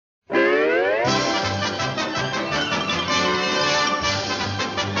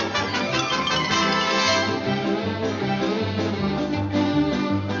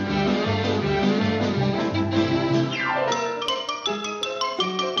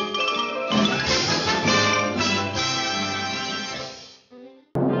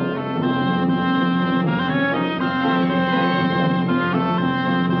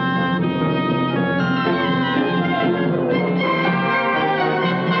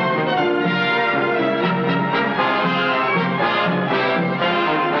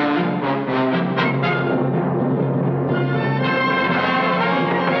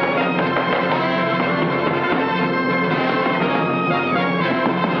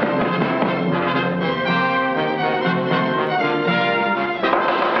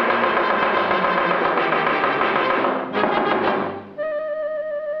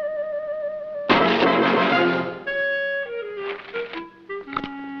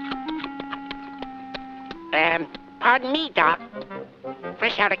Pardon me, Doc.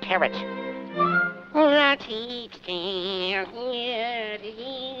 Fresh out of carrots.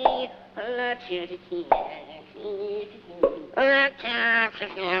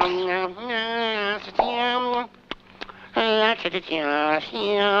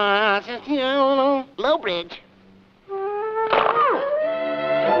 Low bridge.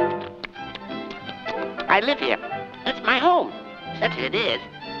 I live here. That's my home. Such as it is.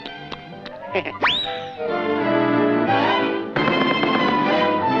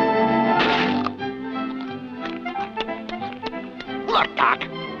 Look, Doc.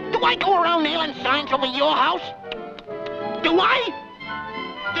 Do I go around nailing signs over your house? Do I?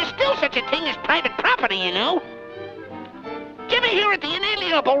 There's still such a thing as private property, you know. Did you ever hear of the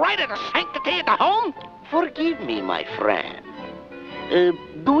inalienable right of the sanctity of the home? Forgive me, my friend.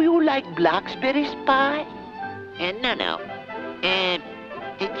 Do you like blackberry pie? No.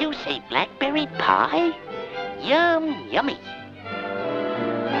 Did you say blackberry pie? Yum, yummy.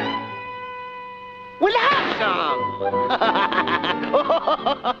 We'll have some.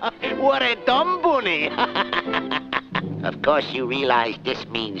 What a dumb bunny. Of course you realize this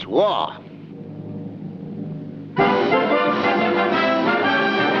means war.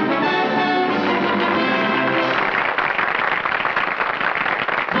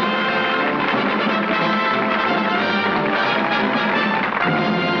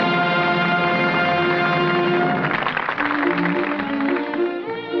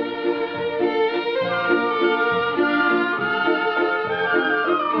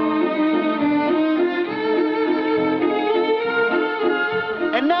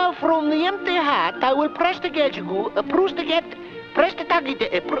 From the empty hat, I will press the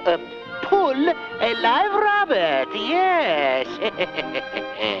pull a live rabbit, yes.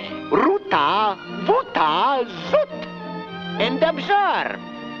 Ruta, vuta, zut, and observe,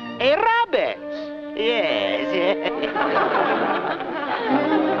 a rabbit, yes.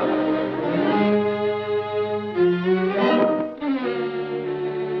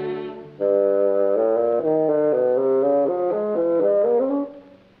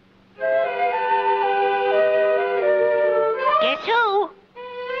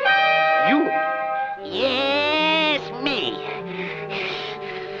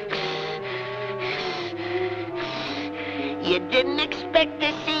 You didn't expect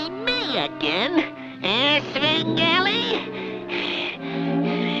to see me again, eh, Svengali?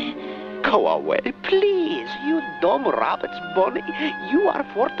 Go away, please, you dumb rabbit's bunny. You are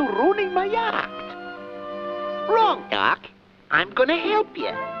for to ruining my act. Wrong, Doc. I'm gonna help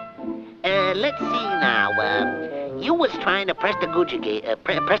you. Let's see now. You was trying to pull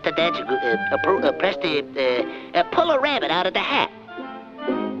a rabbit out of the hat.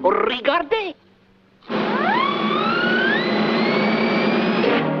 Regardez.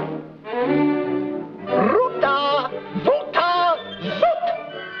 Ruta, vuta, zut.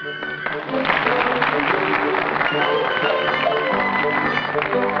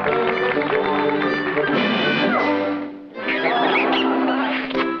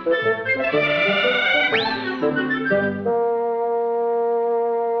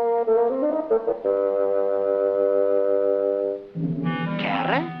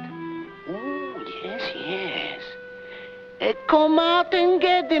 Carrot? Oh, yes. Come out and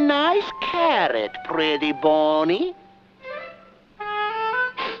get the nice carrot, pretty Bonnie.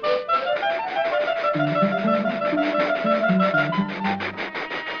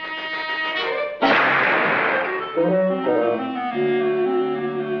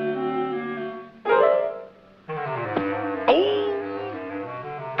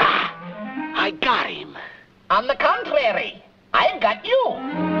 I got him. On the contrary, I got you.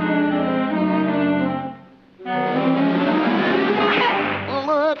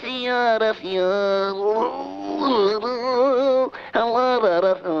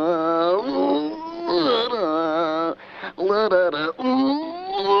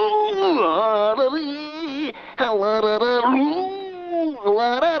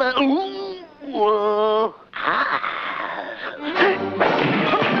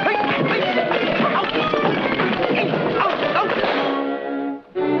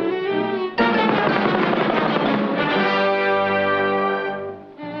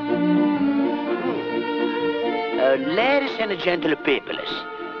 Ladies and gentle peoples,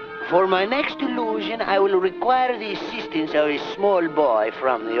 for my next illusion, I will require the assistance of a small boy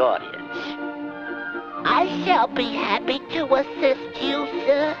from the audience. I shall be happy to assist you,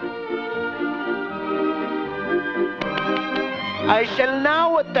 sir. I shall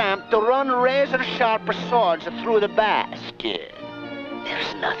now attempt to run razor-sharp swords through the basket.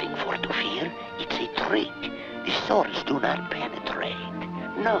 There's nothing for to fear. It's a trick. The swords do not penetrate.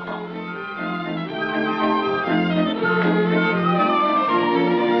 No.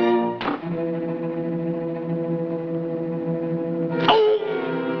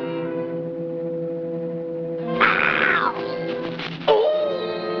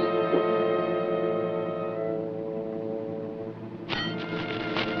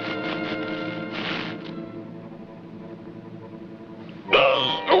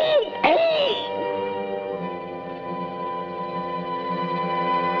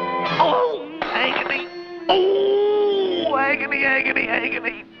 agony,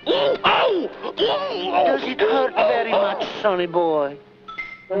 agony. Ooh, oh! Ooh, oh! Does it hurt very much, sonny boy?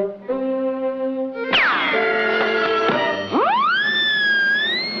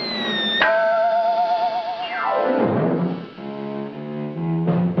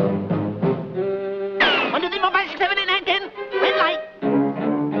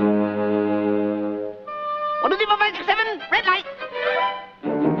 Red light.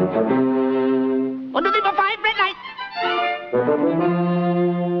 1, 2, 3, 4, 5, red light.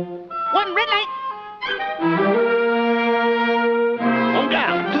 1, red light. On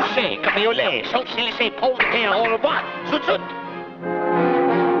garde, touché, cabriolet, sauf s'il laissait pomme de terre, au revoir. Sout, sout.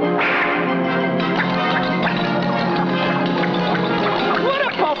 What a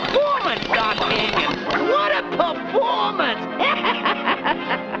performance, Doc Canyon. What a performance.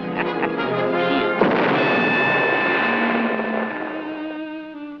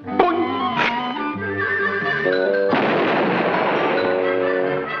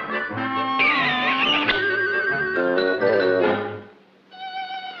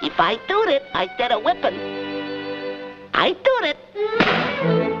 If I do it, I get a whipping. I do it.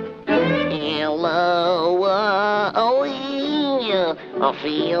 Hello, oh yeah, I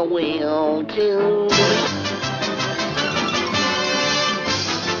feel well too.